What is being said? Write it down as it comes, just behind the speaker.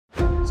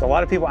So a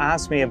lot of people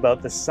ask me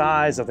about the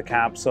size of the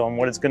capsule and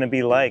what it's going to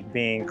be like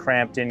being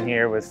cramped in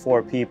here with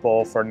 4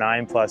 people for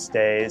 9+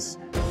 days.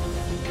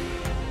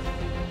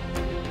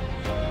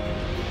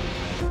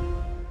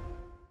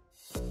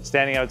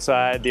 Standing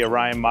outside the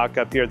Orion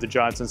mock-up here at the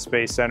Johnson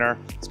Space Center.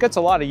 This gets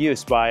a lot of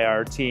use by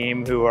our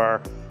team who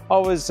are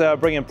always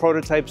bringing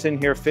prototypes in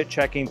here, fit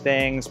checking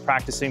things,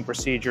 practicing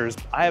procedures.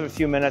 I have a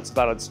few minutes,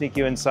 thought I'd sneak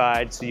you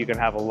inside so you can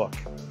have a look.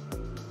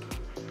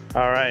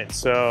 All right,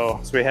 so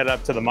as we head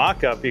up to the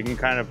mock-up, you can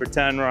kind of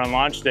pretend we're on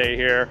launch day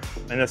here,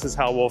 and this is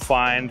how we'll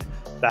find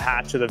the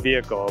hatch of the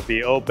vehicle. It'll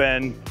be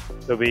open,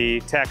 there'll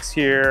be techs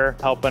here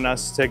helping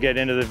us to get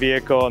into the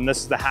vehicle, and this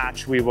is the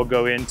hatch we will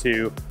go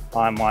into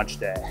on launch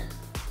day.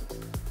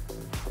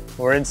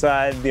 We're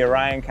inside the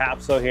Orion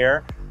capsule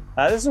here.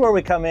 This is where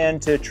we come in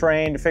to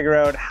train, to figure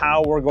out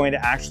how we're going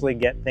to actually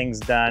get things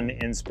done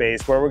in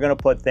space, where we're going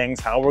to put things,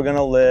 how we're going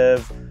to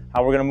live,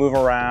 how we're going to move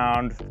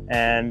around.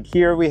 And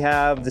here we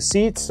have the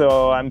seats.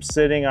 So I'm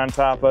sitting on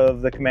top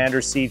of the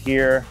commander's seat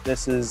here.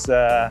 This is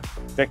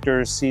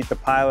Victor's seat, the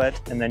pilot.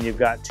 And then you've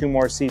got 2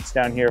 more seats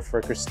down here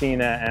for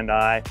Christina and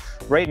I.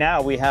 Right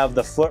now we have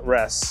the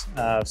footrests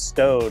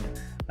stowed.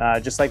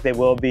 Just like they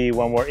will be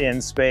when we're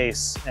in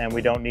space and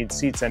we don't need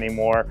seats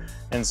anymore.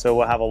 And so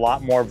we'll have a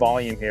lot more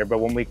volume here. But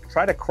when we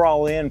try to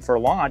crawl in for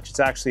launch, it's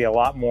actually a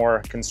lot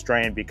more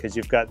constrained because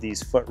you've got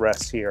these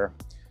footrests here.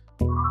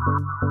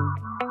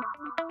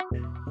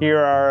 Here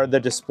are the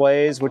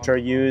displays which are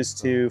used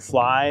to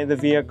fly the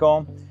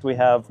vehicle. We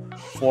have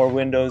 4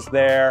 windows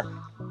there.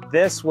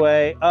 This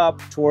way up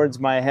towards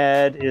my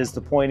head is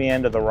the pointy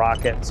end of the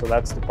rocket. So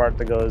that's the part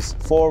that goes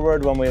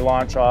forward when we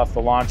launch off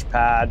the launch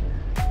pad.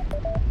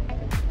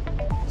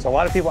 So a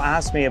lot of people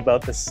ask me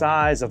about the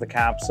size of the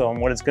capsule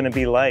and what it's going to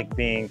be like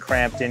being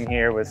cramped in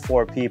here with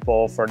 4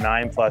 people for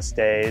 9+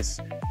 days.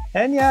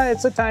 And yeah,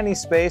 it's a tiny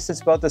space.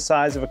 It's about the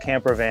size of a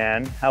camper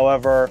van.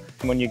 However,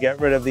 when you get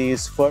rid of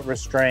these foot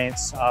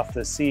restraints off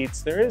the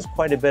seats, there is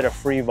quite a bit of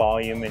free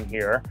volume in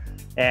here.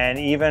 And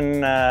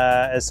even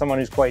as someone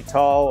who's quite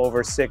tall,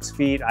 over 6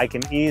 feet, I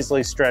can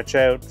easily stretch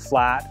out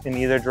flat in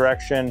either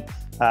direction.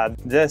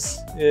 This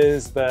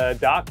is the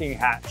docking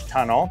hatch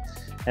tunnel.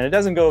 And it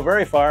doesn't go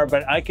very far,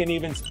 but I can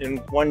even, in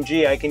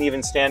 1G, I can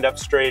even stand up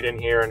straight in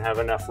here and have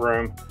enough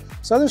room.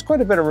 So there's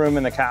quite a bit of room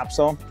in the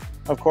capsule.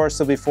 Of course,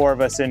 there'll be 4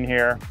 of us in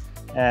here,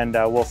 and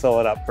we'll fill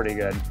it up pretty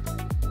good.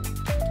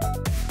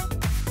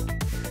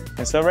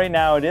 And so right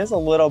now it is a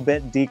little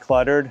bit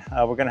decluttered.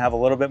 We're gonna have a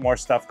little bit more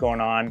stuff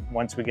going on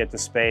once we get to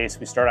space.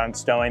 We start on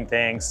stowing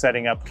things,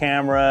 setting up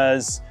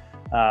cameras,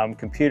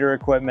 computer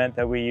equipment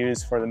that we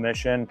use for the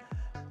mission.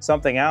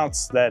 Something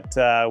else that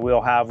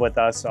we'll have with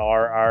us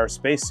are our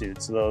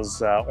spacesuits,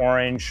 those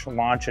orange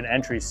launch and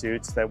entry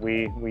suits that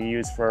we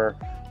use for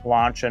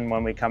launch and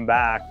when we come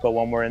back. But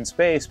when we're in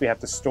space, we have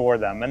to store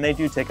them. And they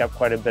do take up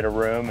quite a bit of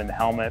room, and the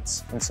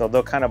helmets. And so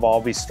they'll kind of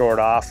all be stored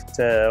off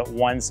to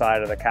one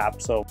side of the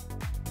capsule.